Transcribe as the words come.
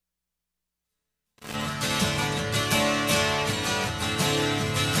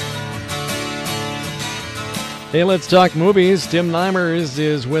Hey, let's talk movies. Tim Neimers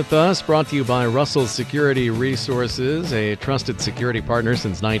is with us, brought to you by Russell Security Resources, a trusted security partner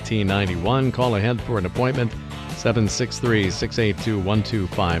since 1991. Call ahead for an appointment,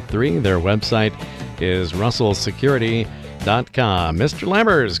 763-682-1253. Their website is russellsecurity.com. Mr.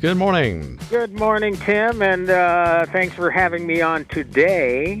 Neimers, good morning. Good morning, Tim, and thanks for having me on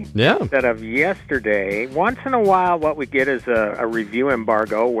today instead of yesterday. Once in a while, what we get is a review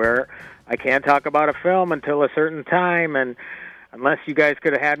embargo where I can't talk about a film until a certain time, and unless you guys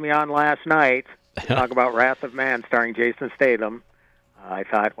could have had me on last night to talk about Wrath of Man starring Jason Statham, I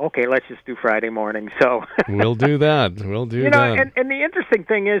thought, okay, let's just do Friday morning. So we'll do that. We'll do that. And the interesting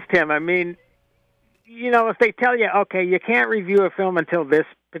thing is, Tim, I mean, if they tell you, okay, you can't review a film until this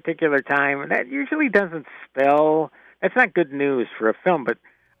particular time, that usually doesn't spell, that's not good news for a film, but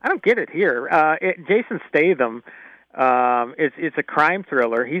I don't get it here. Jason Statham, it's a crime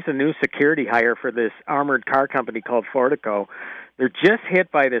thriller. He's a new security hire for this armored car company called Fortico. They're just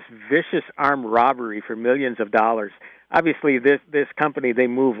hit by this vicious armed robbery for millions of dollars. Obviously, this company, they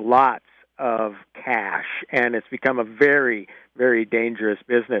move lots of cash, and it's become a very, very dangerous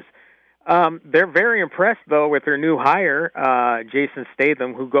business. They're very impressed, though, with their new hire, Jason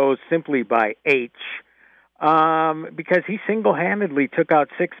Statham, who goes simply by H, because he single-handedly took out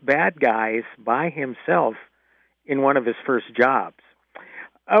 6 bad guys by himself in one of his first jobs.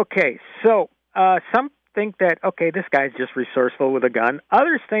 Okay, so some think that, okay, this guy's just resourceful with a gun.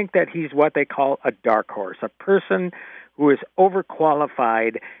 Others think that he's what they call a dark horse, a person who is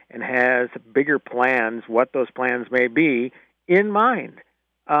overqualified and has bigger plans, what those plans may be, in mind.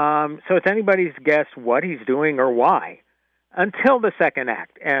 So it's anybody's guess what he's doing or why until the second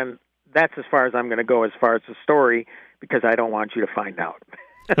act. And that's as far as I'm going to go as far as the story, because I don't want you to find out.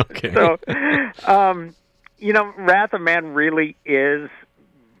 Okay. So, Wrath of Man really is,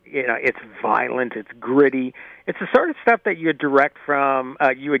 it's violent, it's gritty. It's the sort of stuff that you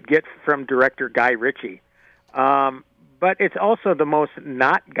would get from director Guy Ritchie. But it's also the most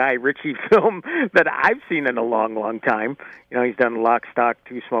not Guy Ritchie film that I've seen in a long, long time. He's done Lock, Stock,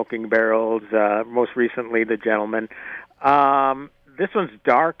 Two Smoking Barrels, most recently The Gentleman. This one's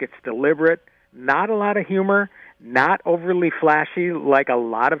dark, it's deliberate, not a lot of humor, not overly flashy like a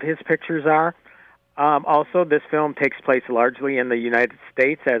lot of his pictures are. Also, this film takes place largely in the United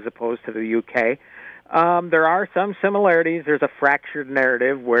States as opposed to the UK. There are some similarities. There's a fractured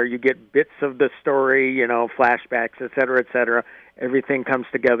narrative where you get bits of the story, flashbacks, et cetera, et cetera. Everything comes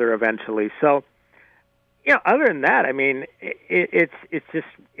together eventually. So, other than that, I mean, it's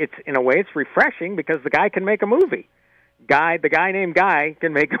in a way it's refreshing because the guy can make a movie. The guy named Guy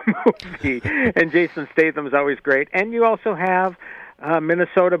can make a movie, and Jason Statham's always great. And you also have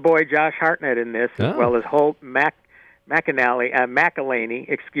Minnesota boy Josh Hartnett in this, as well as Holt McElhaney,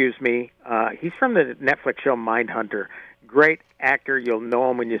 excuse me. He's from the Netflix show Mindhunter. Great actor. You'll know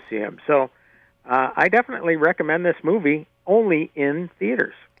him when you see him. So I definitely recommend this movie, only in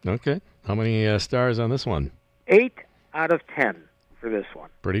theaters. Okay. How many stars on this one? 8 out of 10 for this one.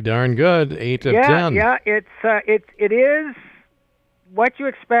 Pretty darn good. 8 of 10. Yeah, it is what you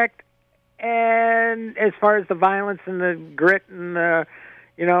expect. And as far as the violence and the grit and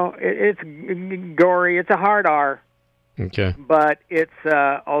it's gory. It's a hard R. Okay. But it's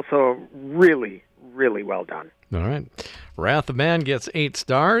also really, really well done. All right. Wrath of Man gets 8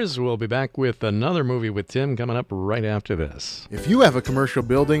 stars. We'll be back with another movie with Tim coming up right after this. If you have a commercial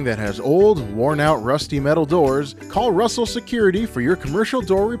building that has old, worn-out, rusty metal doors, call Russell Security for your commercial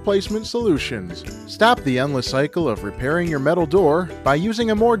door replacement solutions. Stop the endless cycle of repairing your metal door by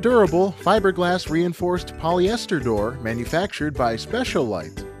using a more durable, fiberglass-reinforced polyester door manufactured by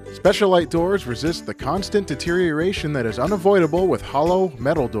Special-Lite. Special-Lite doors resist the constant deterioration that is unavoidable with hollow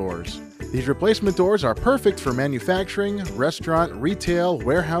metal doors. These replacement doors are perfect for manufacturing, restaurant, retail,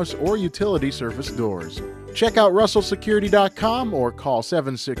 warehouse, or utility service doors. Check out russellsecurity.com or call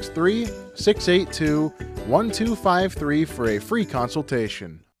 763-682-1253 for a free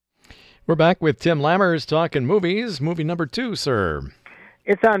consultation. We're back with Tim Neimers talking movies. Movie number 2, sir.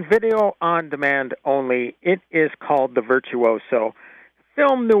 It's on video on demand only. It is called The Virtuoso.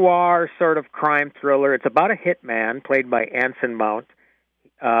 Film noir sort of crime thriller. It's about a hitman played by Anson Mount.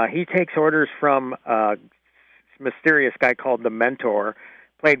 He takes orders from a mysterious guy called The Mentor,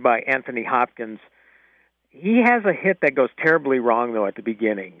 played by Anthony Hopkins. He has a hit that goes terribly wrong, though, at the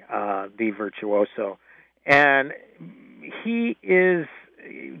beginning, The Virtuoso. And he is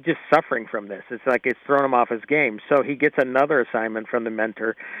just suffering from this. It's like it's thrown him off his game. So he gets another assignment from The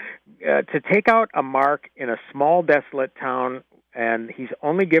Mentor to take out a mark in a small, desolate town, and he's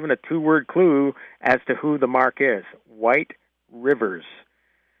only given a 2-word clue as to who the mark is: White Rivers.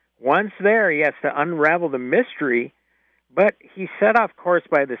 Once there, he has to unravel the mystery, but he's set off course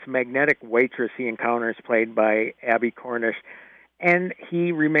by this magnetic waitress he encounters, played by Abby Cornish, and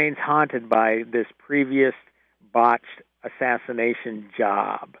he remains haunted by this previous botched assassination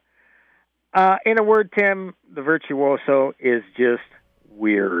job. In a word, Tim, The Virtuoso is just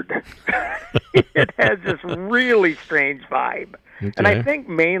weird. It has this really strange vibe. Okay. And I think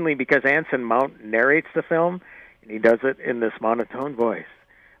mainly because Anson Mount narrates the film, and he does it in this monotone voice.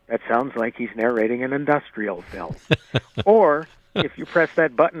 That sounds like he's narrating an industrial film. Or, if you press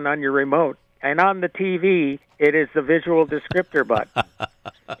that button on your remote, and on the TV, it is the visual descriptor button.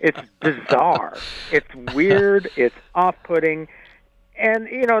 It's bizarre. It's weird. It's off-putting. And,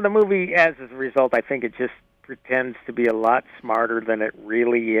 the movie, as a result, I think it just pretends to be a lot smarter than it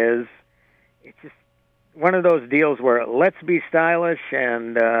really is. It's just one of those deals where let's be stylish,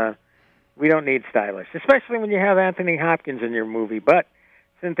 and we don't need stylish, especially when you have Anthony Hopkins in your movie. But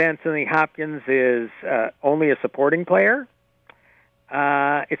since Anthony Hopkins is only a supporting player,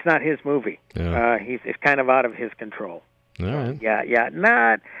 it's not his movie. Yeah. It's kind of out of his control. All right. Yeah,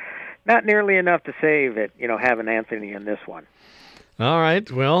 not nearly enough to save it, having Anthony in this one. All right.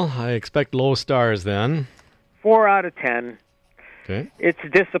 Well, I expect low stars then. 4 out of 10. Okay. It's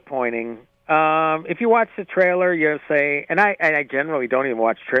disappointing. If you watch the trailer, you'll say, and I generally don't even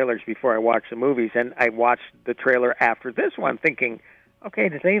watch trailers before I watch the movies, and I watched the trailer after this one thinking, okay,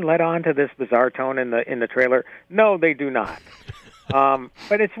 did they let on to this bizarre tone in the trailer? No, they do not.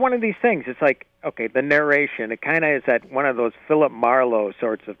 But it's one of these things. It's like, okay, the narration, it kind of is at one of those Philip Marlowe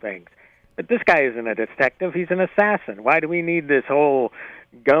sorts of things. But this guy isn't a detective. He's an assassin. Why do we need this whole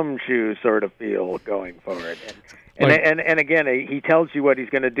gumshoe sort of feel going for it? And again, he tells you what he's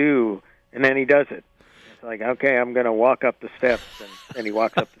going to do, and then he does it. It's like, okay, I'm going to walk up the steps, and he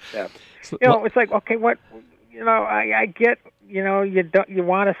walks up the steps. It's like, okay, what? I get, you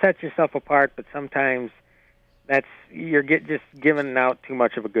want to set yourself apart, but sometimes you're just giving out too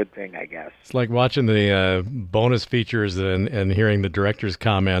much of a good thing, I guess. It's like watching the bonus features and hearing the director's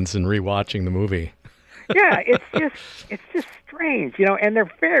comments and rewatching the movie. Yeah, it's just strange, and they're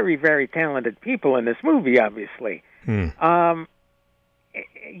very, very talented people in this movie, obviously. I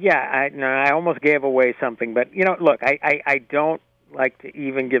almost gave away something, but look, I don't like to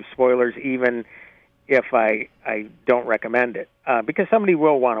even give spoilers, even if I don't recommend it, because somebody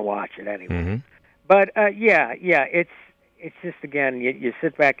will want to watch it anyway. Mm-hmm. But it's just, again, you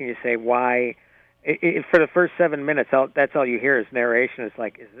sit back and you say, why? For the first 7 minutes, that's all you hear is narration. It's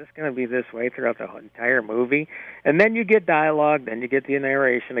like, is this going to be this way throughout the entire movie? And then you get dialogue, then you get the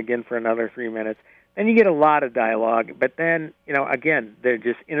narration again for another 3 minutes. Then you get a lot of dialogue, but then, again, they're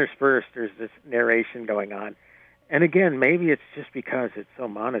just interspersed. There's this narration going on. And again, maybe it's just because it's so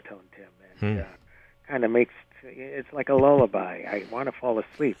monotone, Tim, and kind of makes, it's like a lullaby. I want to fall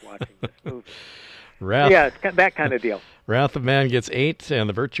asleep watching this movie. Yeah, it's that kind of deal. Wrath of Man gets 8, and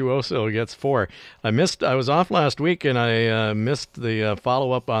The Virtuoso gets 4. I was off last week, and I missed the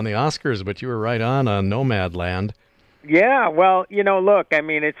follow-up on the Oscars, but you were right on Nomadland. Yeah, well, look, I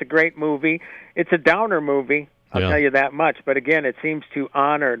mean, it's a great movie. It's a downer movie, I'll tell you that much. But again, the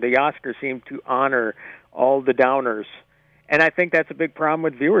Oscars seem to honor all the downers. And I think that's a big problem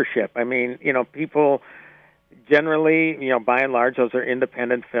with viewership. I mean, people generally, by and large, those are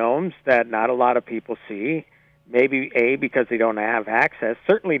independent films that not a lot of people see. Maybe because they don't have access.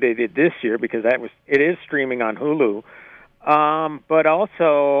 Certainly they did this year because it is streaming on Hulu. But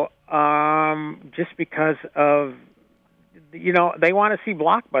also just because of, they want to see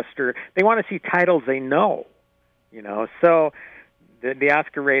blockbuster. They want to see titles they know. So the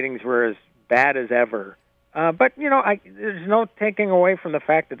Oscar ratings were as bad as ever. But, there's no taking away from the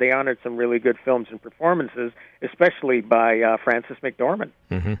fact that they honored some really good films and performances, especially by Frances McDormand.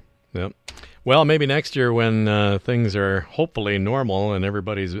 Mm-hmm. Yep. Well, maybe next year when things are hopefully normal and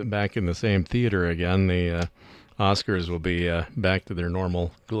everybody's back in the same theater again, the Oscars will be back to their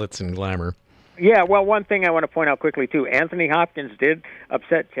normal glitz and glamour. Yeah, well, one thing I want to point out quickly, too. Anthony Hopkins did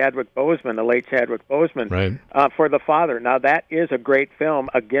upset Chadwick Boseman, the late Chadwick Boseman, right, for The Father. Now, that is a great film.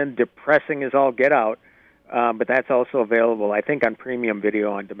 Again, depressing as all get out. But that's also available, I think, on premium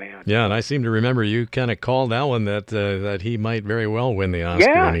video on demand. Yeah, and I seem to remember you kind of called that one that he might very well win the Oscar.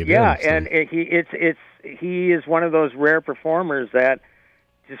 Yeah, and he did, so. And he is one of those rare performers that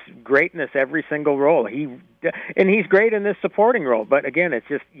just greatness every single role. And he's great in this supporting role. But again, it's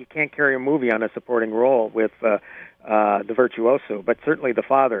just you can't carry a movie on a supporting role with The Virtuoso. But certainly The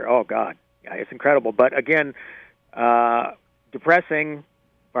Father. Oh God, yeah, it's incredible. But again, depressing.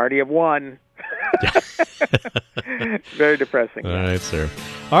 Party of one. Very depressing. All right, sir.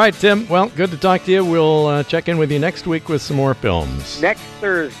 All right, Tim. Well, good to talk to you. We'll check in with you next week with some more films. Next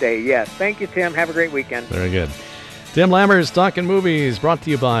Thursday, yes. Thank you, Tim. Have a great weekend. Very good. Tim Lammers Talking Movies, brought to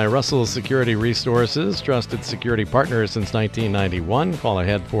you by Russell Security Resources, trusted security partner since 1991. Call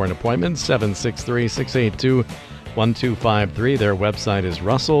ahead for an appointment, 763-682-1253. Their website is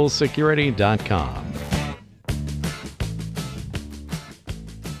russellsecurity.com.